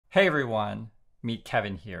Hey everyone, Meet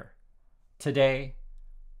Kevin here. Today,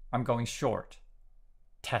 I'm going short.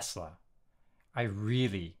 Tesla. I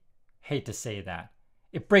really hate to say that.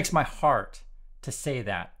 It breaks my heart to say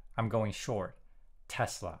that I'm going short.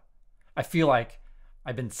 Tesla. I feel like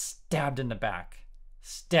I've been stabbed in the back.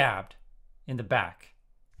 Stabbed in the back.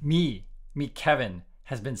 Meet Kevin,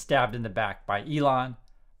 has been stabbed in the back by Elon,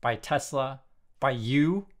 by Tesla, by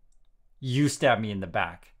you. You stabbed me in the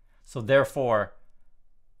back. So therefore,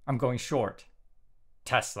 I'm going short.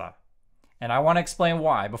 Tesla. And I want to explain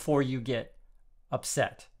why before you get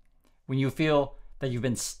upset. When you feel that you've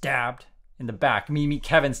been stabbed in the back, Meet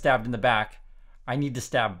Kevin stabbed in the back, I need to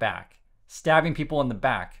stab back. Stabbing people in the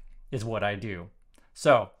back is what I do.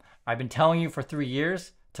 So I've been telling you for 3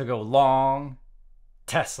 years to go long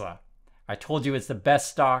Tesla. I told you it's the best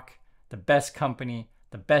stock, the best company,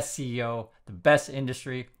 the best CEO, the best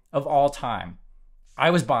industry of all time. I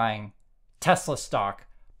was buying Tesla stock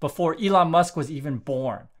before Elon Musk was even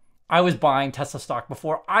born. I was buying Tesla stock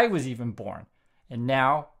before I was even born. And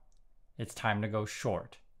now it's time to go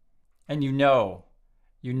short. And you know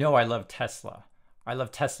I love Tesla. I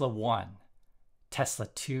love Tesla 1, Tesla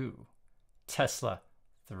 2, Tesla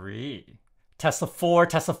 3, Tesla 4,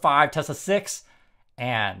 Tesla 5, Tesla 6,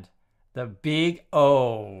 and the big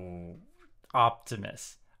O,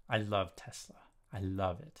 Optimus. I love Tesla. I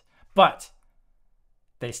love it. But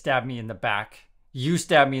they stabbed me in the back. You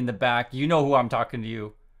stabbed me in the back. You know who I'm talking to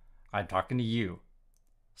you. I'm talking to you.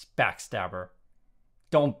 Backstabber.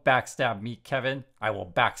 Don't backstab me, Kevin. I will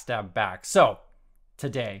backstab back. So,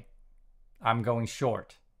 today, I'm going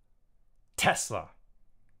short. Tesla.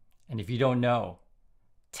 And if you don't know,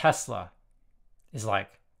 Tesla is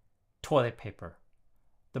like toilet paper.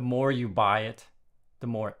 The more you buy it, the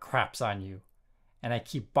more it craps on you. And I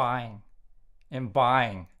keep buying and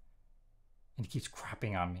buying. And it keeps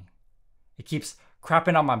crapping on me. It keeps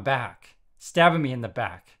crapping on my back, stabbing me in the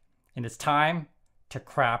back. And it's time to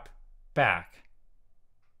crap back.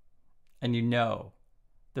 And you know,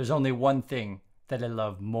 there's only one thing that I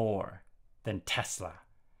love more than Tesla.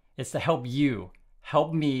 It's to help you,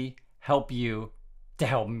 help me, help you, to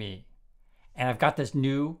help me. And I've got this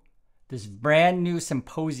brand new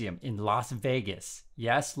symposium in Las Vegas.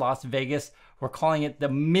 Yes, Las Vegas. We're calling it the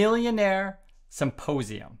Millionaire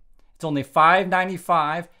Symposium. It's only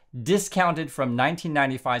 $595, discounted from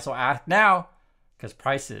 $1995. So act now, because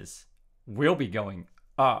prices will be going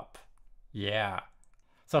up. Yeah.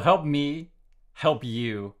 So help me, help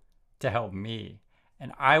you to help me.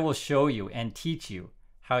 And I will show you and teach you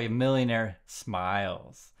how a millionaire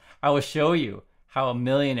smiles. I will show you how a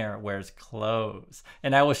millionaire wears clothes.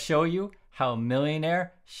 And I will show you how a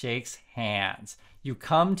millionaire shakes hands. You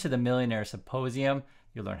come to the Millionaire Symposium,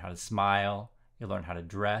 you learn how to smile, you learn how to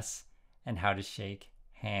dress, and how to shake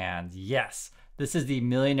hands. Yes, this is the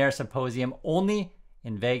Millionaire Symposium only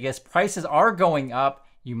in Vegas. Prices are going up.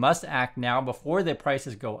 You must act now before the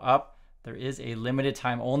prices go up. There is a limited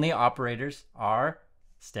time only. Operators are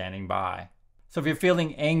standing by. So if you're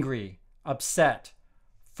feeling angry, upset,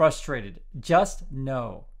 frustrated, just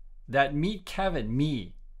know that Meet Kevin,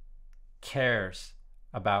 me, cares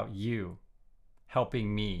about you,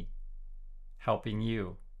 helping me, helping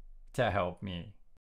you to help me.